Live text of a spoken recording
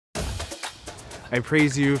I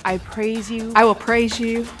praise you. I praise you. I will praise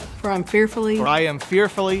you, for I am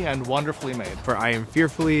fearfully and wonderfully made. For I am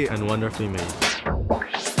fearfully and wonderfully made.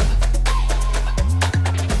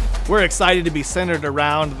 We're excited to be centered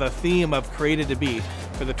around the theme of Created to Be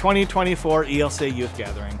for the 2024 ELCA Youth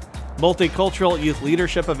Gathering, Multicultural Youth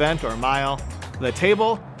Leadership Event, or MILE, the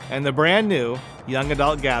table, and the brand new Young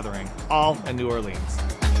Adult Gathering, all in New Orleans.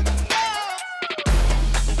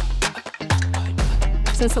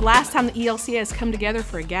 Since the last time the ELCA has come together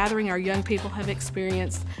for a gathering, our young people have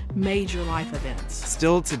experienced major life events.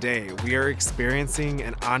 Still today, we are experiencing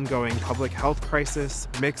an ongoing public health crisis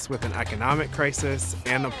mixed with an economic crisis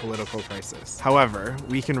and a political crisis. However,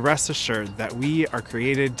 we can rest assured that we are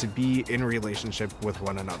created to be in relationship with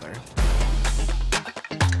one another.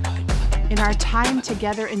 In our time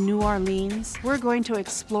together in New Orleans, we're going to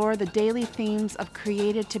explore the daily themes of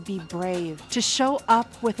created to be brave, to show up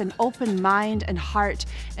with an open mind and heart,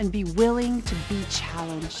 and be willing to be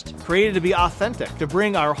challenged. Created to be authentic, to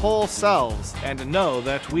bring our whole selves, and to know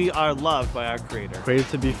that we are loved by our Creator. Created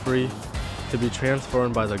to be free, to be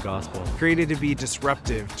transformed by the gospel. Created to be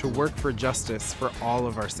disruptive, to work for justice for all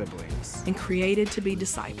of our siblings. And created to be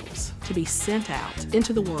disciples, to be sent out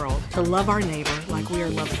into the world to love our neighbor like we are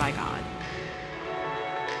loved by God.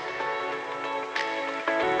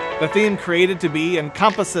 The theme Created to Be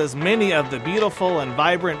encompasses many of the beautiful and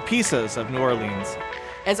vibrant pieces of New Orleans.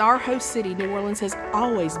 As our host city, New Orleans has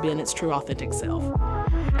always been its true authentic self.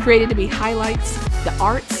 Created to Be highlights the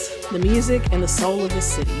arts, the music, and the soul of the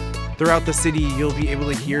city. Throughout the city, you'll be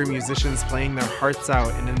able to hear musicians playing their hearts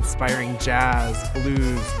out in inspiring jazz,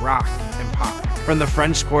 blues, rock, and pop. From the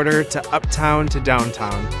French Quarter to uptown to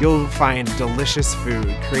downtown, you'll find delicious food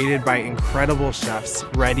created by incredible chefs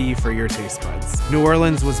ready for your taste buds. New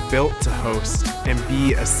Orleans was built to host and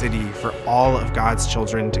be a city for all of God's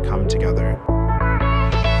children to come together.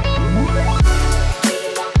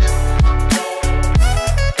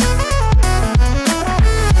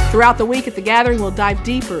 Throughout the week at the gathering, we'll dive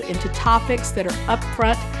deeper into topics that are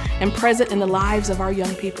upfront and present in the lives of our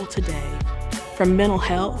young people today. From mental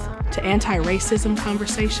health to anti-racism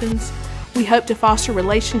conversations, we hope to foster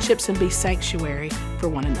relationships and be sanctuary for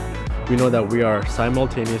one another. We know that we are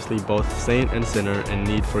simultaneously both saint and sinner and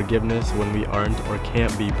need forgiveness when we aren't or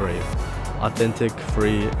can't be brave, authentic,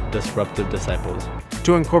 free, disruptive disciples.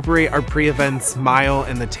 To incorporate our pre-events MILE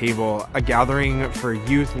and the Table, a gathering for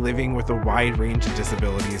youth living with a wide range of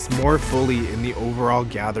disabilities, more fully in the overall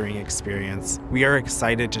gathering experience, we are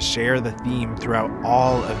excited to share the theme throughout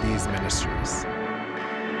all of these ministries.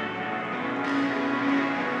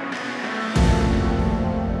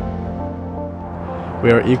 We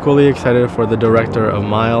are equally excited for the director of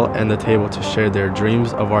MILE and the Table to share their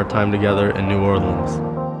dreams of our time together in New Orleans.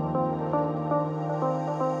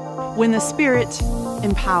 When the Spirit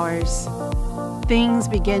empowers, things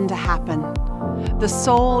begin to happen. The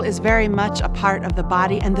soul is very much a part of the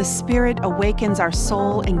body, and the Spirit awakens our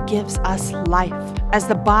soul and gives us life. As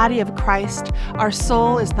the body of Christ, our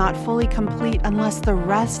soul is not fully complete unless the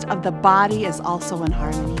rest of the body is also in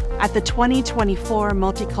harmony. At the 2024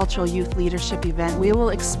 Multicultural Youth Leadership Event, we will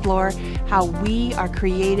explore how we are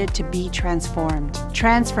created to be transformed.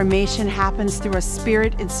 Transformation happens through a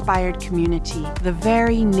Spirit-inspired community. The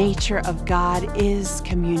very nature of God is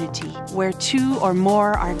community, where two or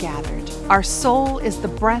more are gathered. Our soul is the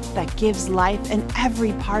breath that gives life, and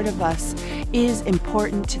every part of us is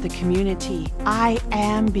important to the community. I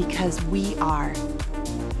am because we are.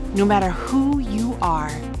 No matter who you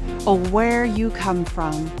are or where you come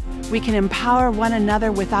from, we can empower one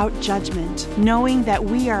another without judgment, knowing that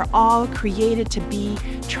we are all created to be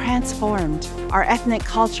transformed. Our ethnic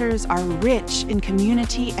cultures are rich in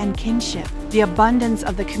community and kinship. The abundance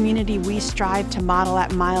of the community we strive to model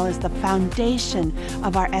at MILE is the foundation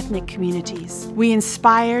of our ethnic communities. We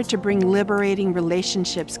inspire to bring liberating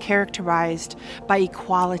relationships characterized by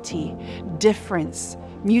equality, difference,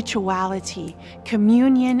 mutuality,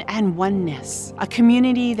 communion, and oneness. A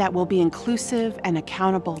community that will be inclusive and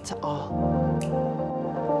accountable to all.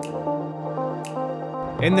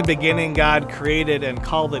 In the beginning, God created and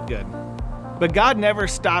called it good. But God never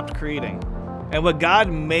stopped creating, and what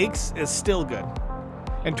God makes is still good.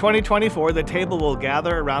 In 2024, the table will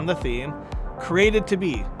gather around the theme, Created to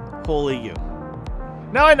Be Holy You.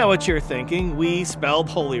 Now I know what you're thinking, we spelled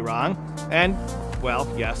holy wrong, and, well,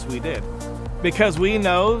 yes, we did. Because we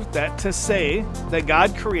know that to say that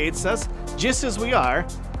God creates us just as we are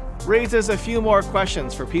raises a few more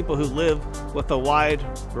questions for people who live with a wide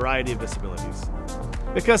variety of disabilities.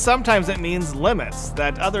 Because sometimes it means limits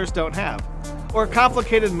that others don't have, or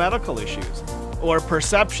complicated medical issues, or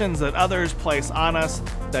perceptions that others place on us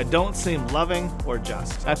that don't seem loving or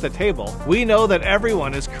just. At the table, we know that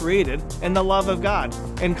everyone is created in the love of God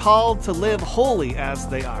and called to live holy as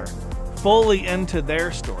they are, fully into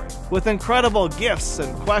their story, with incredible gifts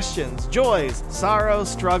and questions, joys, sorrows,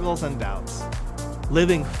 struggles, and doubts,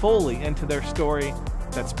 living fully into their story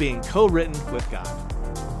that's being co-written with God.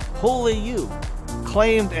 Holy you,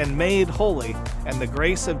 claimed and made holy in the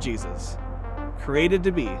grace of Jesus, created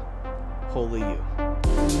to be holy you.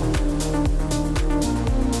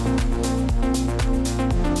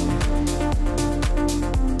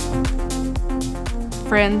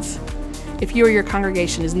 Friends, if you or your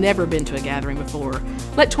congregation has never been to a gathering before,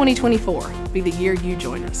 let 2024 be the year you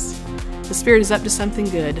join us. The Spirit is up to something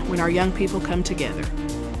good when our young people come together.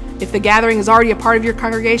 If the gathering is already a part of your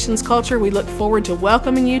congregation's culture, we look forward to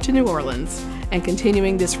welcoming you to New Orleans and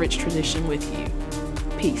continuing this rich tradition with you.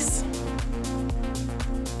 Peace.